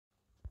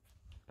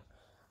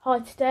Hi,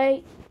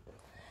 today.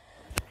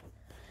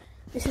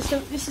 This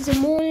is a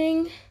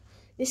morning.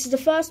 This is the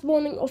first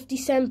morning of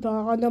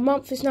December, and the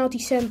month is now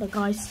December,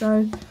 guys.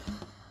 So,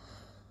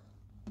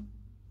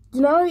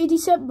 you know, in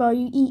December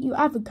you eat your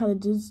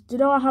avocados. You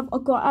know,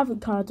 I've got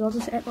avocado. I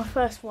just ate my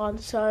first one,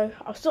 so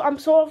I'm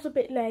sort of a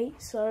bit late.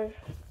 So,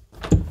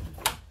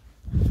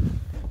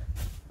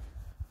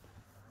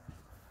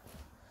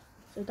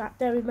 that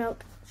Dairy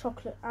Milk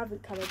chocolate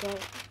avocado.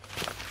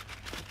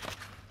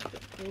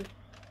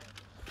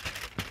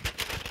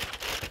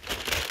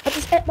 I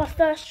just ate my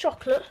first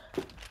chocolate,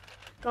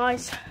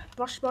 guys.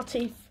 Brushed my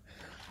teeth.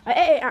 I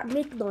ate it at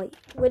midnight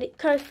when it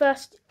came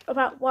first,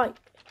 about like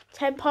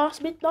 10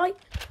 past midnight.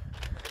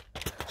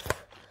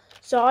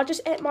 So I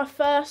just ate my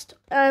first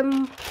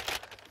avocado.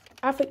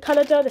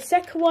 The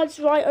second one's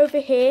right over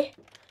here,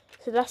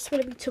 so that's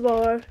gonna be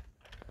tomorrow.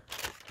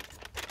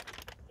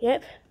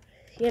 Yep.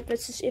 If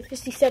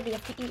it's December, you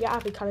have to eat your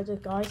avocado,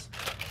 guys.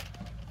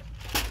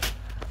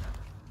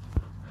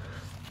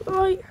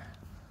 Right.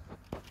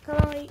 Can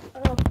I?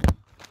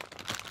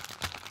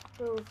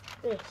 Oh,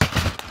 this.